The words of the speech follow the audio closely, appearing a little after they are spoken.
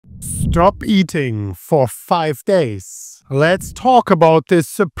Stop eating for 5 days. Let's talk about the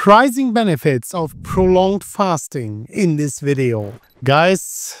surprising benefits of prolonged fasting in this video.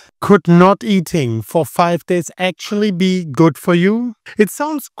 Guys, could not eating for 5 days actually be good for you? It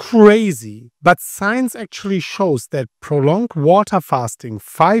sounds crazy, but science actually shows that prolonged water fasting,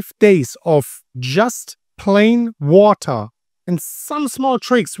 5 days of just plain water and some small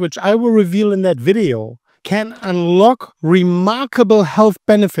tricks which I will reveal in that video, can unlock remarkable health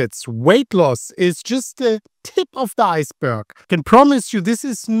benefits. Weight loss is just the tip of the iceberg. I can promise you this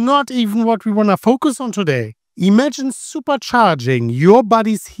is not even what we want to focus on today. Imagine supercharging your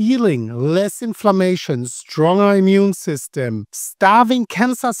body's healing, less inflammation, stronger immune system, starving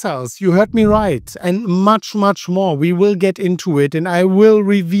cancer cells, you heard me right, and much, much more. We will get into it and I will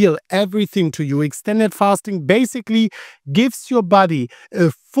reveal everything to you. Extended fasting basically gives your body a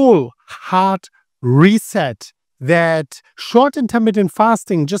full heart reset that short intermittent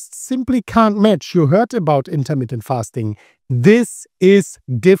fasting just simply can't match. You heard about intermittent fasting. This is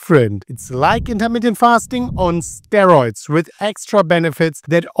different. It's like intermittent fasting on steroids with extra benefits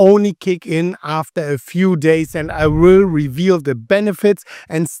that only kick in after a few days, and I will reveal the benefits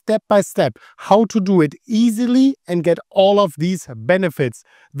and step by step how to do it easily and get all of these benefits.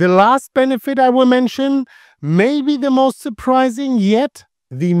 The last benefit I will mention, maybe the most surprising yet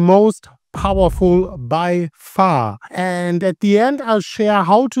the most powerful by far. And at the end, I'll share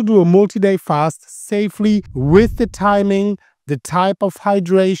how to do a multi-day fast safely with the timing, the type of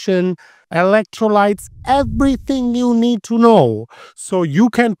hydration, electrolytes, everything you need to know so you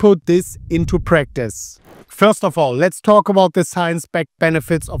can put this into practice. First of all, let's talk about the science-backed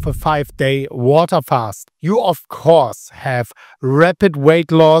benefits of a 5-day water fast. You, of course, have rapid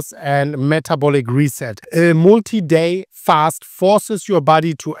weight loss and metabolic reset. A multi-day fast forces your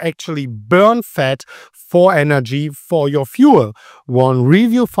body to actually burn fat for energy for your fuel. One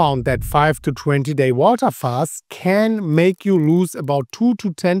review found that 5 to 20-day water fasts can make you lose about 2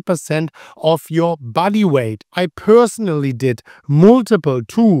 to 10% of your body weight. I personally did multiple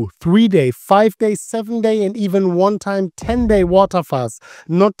 2, 3-day, 5-day, 7-day, and even one-time 10-day water fast.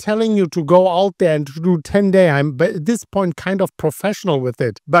 Not telling you to go out there and to do 10-day. I'm at this point kind of professional with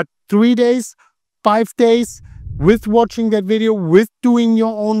it. But 3 days, 5 days, with watching that video, with doing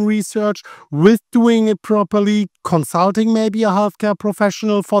your own research, with doing it properly, consulting maybe a healthcare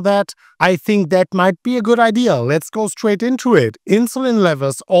professional for that, I think that might be a good idea. Let's go straight into it. Insulin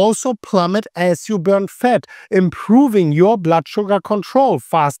levels also plummet as you burn fat, improving your blood sugar control.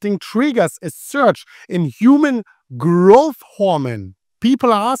 Fasting triggers a surge in human growth hormone.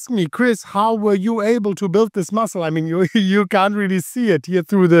 People ask me, Chris, how were you able to build this muscle? I mean, you can't really see it here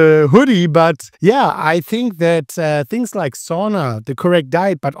through the hoodie, but yeah, I think that things like sauna, the correct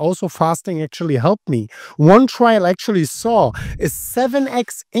diet, but also fasting actually helped me. One trial actually saw a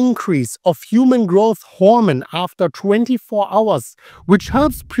 7x increase of human growth hormone after 24 hours, which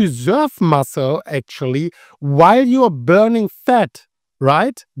helps preserve muscle actually while you are burning fat.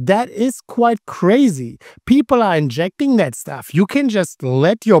 Right? That is quite crazy. People are injecting that stuff. You can just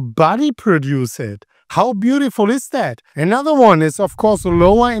let your body produce it. How beautiful is that? Another one is, of course,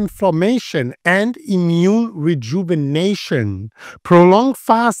 lower inflammation and immune rejuvenation. Prolonged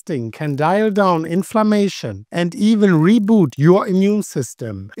fasting can dial down inflammation and even reboot your immune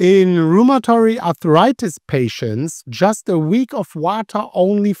system. In rheumatoid arthritis patients, just a week of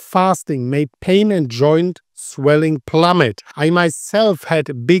water-only fasting made pain and joint swelling plummet. I myself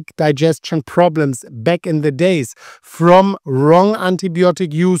had big digestion problems back in the days from wrong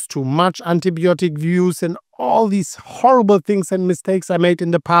antibiotic use to much antibiotic use and all these horrible things and mistakes I made in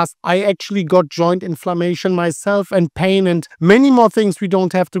the past. I actually got joint inflammation myself and pain and many more things we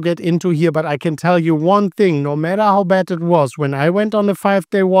don't have to get into here, but I can tell you one thing, no matter how bad it was, when I went on a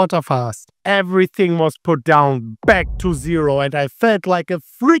 5-day water fast, everything was put down back to zero and I felt like a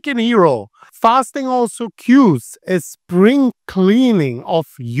freaking hero. Fasting also cues a spring cleaning of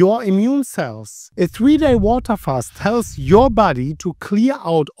your immune cells. A 3-day water fast tells your body to clear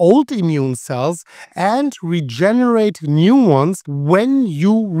out old immune cells and regenerate new ones when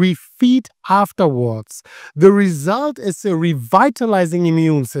you refeed afterwards. The result is a revitalizing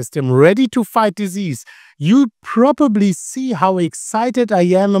immune system ready to fight disease. You probably see how excited I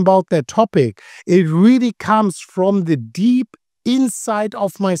am about that topic. It really comes from the deep inside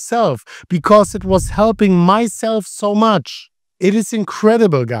of myself because it was helping myself so much. It is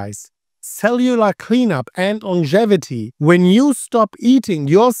incredible, guys. cellular cleanup, and longevity. When you stop eating,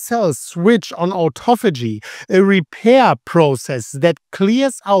 your cells switch on autophagy, a repair process that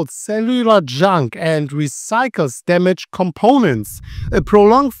clears out cellular junk and recycles damaged components. A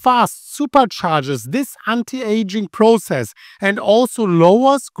prolonged fast supercharges this anti-aging process and also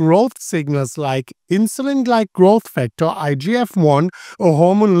lowers growth signals like insulin-like growth factor, IGF-1, a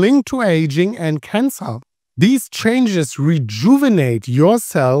hormone linked to aging and cancer. These changes rejuvenate your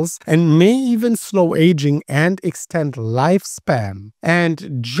cells and may even slow aging and extend lifespan.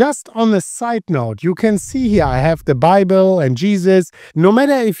 And just on a side note, you can see here I have the Bible and Jesus. No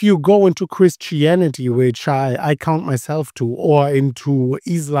matter if you go into Christianity, which I count myself to, or into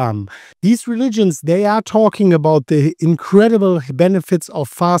Islam, these religions, they are talking about the incredible benefits of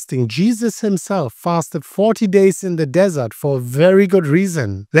fasting. Jesus himself fasted 40 days in the desert for a very good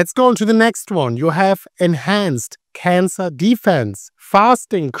reason. Let's go on to the next one. You have enhanced cancer defense.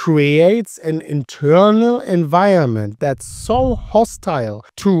 Fasting creates an internal environment that's so hostile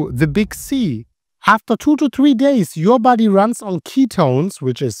to the big C. After 2 to 3 days, your body runs on ketones,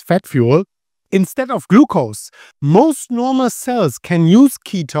 which is fat fuel, instead of glucose. Most normal cells can use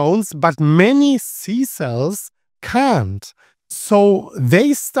ketones, but many C cells can't. So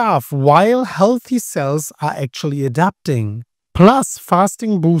they starve while healthy cells are actually adapting. Plus,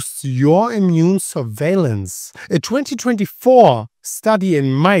 fasting boosts your immune surveillance. A 2024 study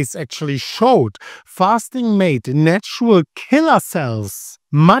in mice actually showed fasting made natural killer cells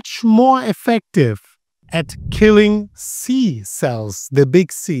much more effective at killing C cells, the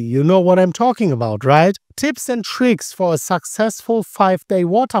big C. You know what I'm talking about, right? Tips and tricks for a successful 5-day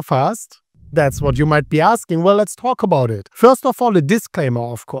water fast? That's what you might be asking. Well, let's talk about it. First of all, a disclaimer,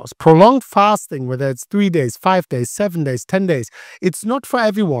 of course. Prolonged fasting, whether it's 3 days, 5 days, 7 days, 10 days, it's not for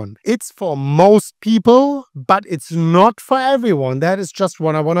everyone. It's for most people, but it's not for everyone. That is just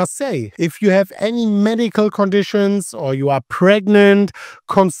what I want to say. If you have any medical conditions or you are pregnant,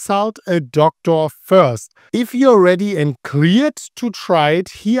 consult a doctor first. If you're ready and cleared to try it,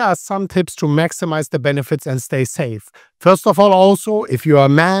 here are some tips to maximize the benefits and stay safe. First of all, also, if you are a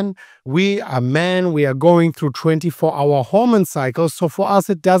man, we are going through 24-hour hormone cycles. So for us,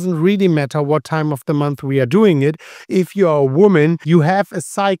 it doesn't really matter what time of the month we are doing it. If you're a woman, you have a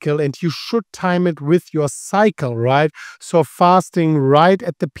cycle and you should time it with your cycle, right? So fasting right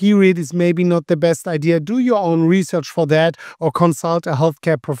at the period is maybe not the best idea. Do your own research for that or consult a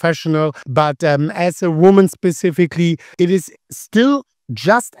healthcare professional. But as a woman specifically, it is still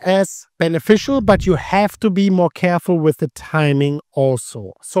just as beneficial, but you have to be more careful with the timing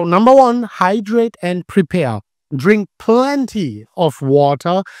also. So number one, hydrate and prepare. Drink plenty of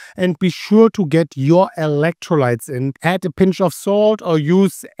water and be sure to get your electrolytes in. Add a pinch of salt or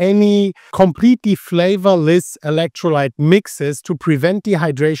use any completely flavorless electrolyte mixes to prevent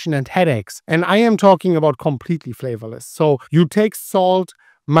dehydration and headaches. And I am talking about completely flavorless. So you take salt,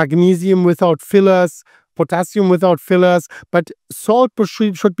 magnesium without fillers, potassium without fillers, but salt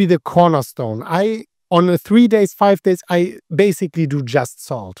should be the cornerstone. On a 3 days, 5 days, I basically do just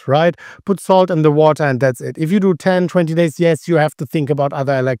salt, right? Put salt in the water and that's it. If you do 10, 20 days, yes, you have to think about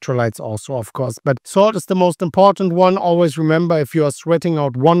other electrolytes also, of course. But salt is the most important one. Always remember, if you are sweating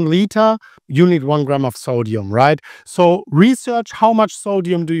out 1 liter, you need 1 gram of sodium, right? So research how much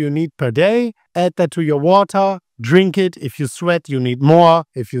sodium do you need per day. Add that to your water. Drink it. If you sweat, you need more.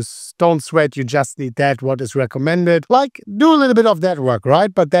 If you don't sweat, you just need that, what is recommended. Like, do a little bit of that work,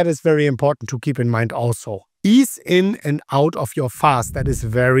 right? But that is very important to keep in mind also. Ease in and out of your fast. That is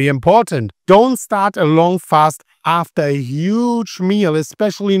very important. Don't start a long fast after a huge meal,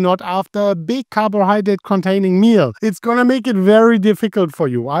 especially not after a big carbohydrate-containing meal. It's gonna make it very difficult for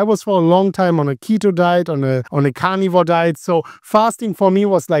you. I was for a long time on a keto diet, on a carnivore diet, so fasting for me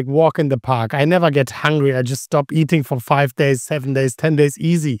was like walk in the park. I never get hungry. I just stop eating for 5 days, 7 days, 10 days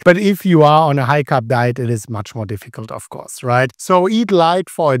easy. But if you are on a high-carb diet, it is much more difficult, of course, right? So eat light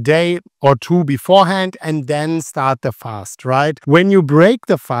for a day or 2 beforehand and then start the fast, right? When you break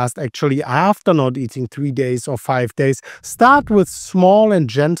the fast, actually after not eating 3 days or 5 days, start with small and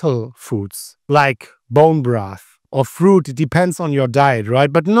gentle foods like bone broth or fruit. It depends on your diet,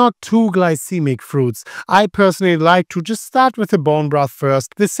 right? But not too glycemic fruits. I personally like to just start with the bone broth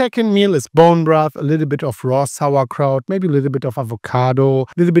first. The second meal is bone broth, a little bit of raw sauerkraut, maybe a little bit of avocado, a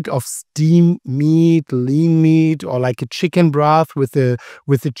little bit of steamed meat, lean meat, or like a chicken broth with the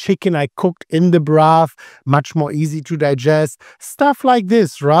chicken I cooked in the broth, much more easy to digest. Stuff like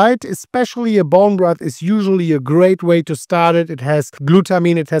this, right? Especially a bone broth is usually a great way to start it. It has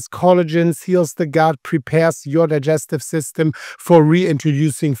glutamine, it has collagen, heals the gut, prepares your digestion digestive system, for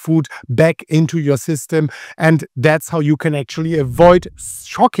reintroducing food back into your system. And that's how you can actually avoid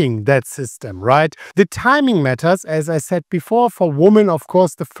shocking that system, right? The timing matters, as I said before. For women, of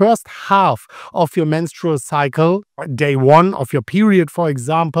course, the first half of your menstrual cycle, day 1 of your period, for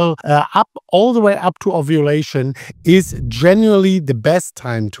example, up all the way up to ovulation, is generally the best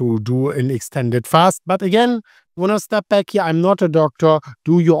time to do an extended fast. But again, when I step back here, I'm not a doctor.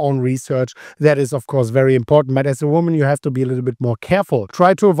 Do your own research. That is, of course, very important. But as a woman, you have to be a little bit more careful.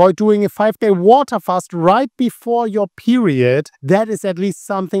 Try to avoid doing a 5-day water fast right before your period. That is at least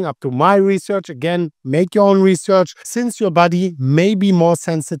something up to my research. Again, make your own research, since your body may be more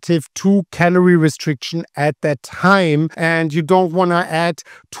sensitive to calorie restriction at that time, and you don't want to add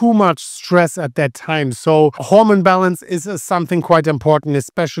too much stress at that time. So hormone balance is something quite important,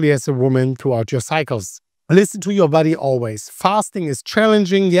 especially as a woman throughout your cycles. Listen to your body always. Fasting is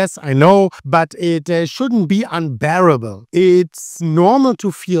challenging, yes, I know, but it shouldn't be unbearable. It's normal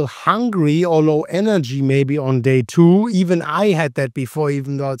to feel hungry or low energy maybe on day 2. Even I had that before,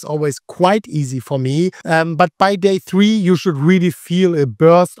 even though it's always quite easy for me. But by day 3, you should really feel a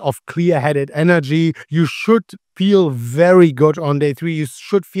burst of clear-headed energy. You should feel very good on day 3. You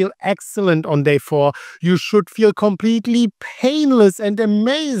should feel excellent on day 4. You should feel completely painless and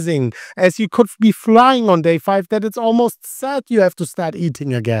amazing, as you could be flying on day 5, that it's almost sad you have to start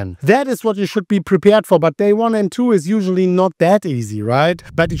eating again. That is what you should be prepared for. But day 1 and 2 is usually not that easy, right?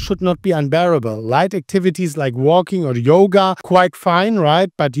 But it should not be unbearable. Light activities like walking or yoga, quite fine, right?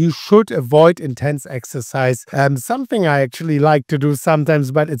 But you should avoid intense exercise. Something I actually like to do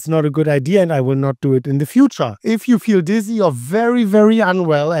sometimes, but it's not a good idea, and I will not do it in the future. If you feel dizzy or very, very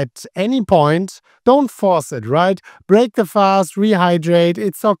unwell at any point, don't force it, right? Break the fast, rehydrate,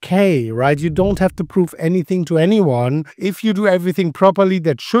 it's okay, right? You don't have to prove anything to anyone. If you do everything properly,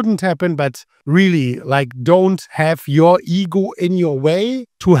 that shouldn't happen, but really, like, don't have your ego in your way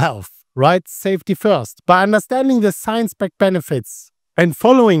to health, right? Safety first. By understanding the science-backed benefits and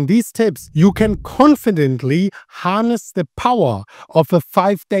following these tips, you can confidently harness the power of a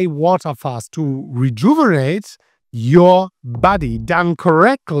 5-day water fast to rejuvenate your body. Done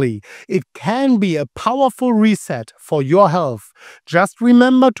correctly, it can be a powerful reset for your health. Just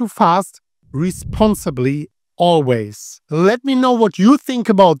remember to fast responsibly always. Let me know what you think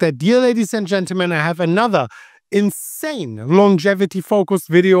about that. Dear ladies and gentlemen, I have another insane longevity-focused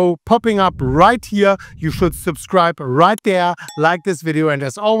video popping up right here. You should subscribe right there, like this video, and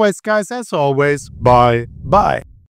as always, guys, as always, bye.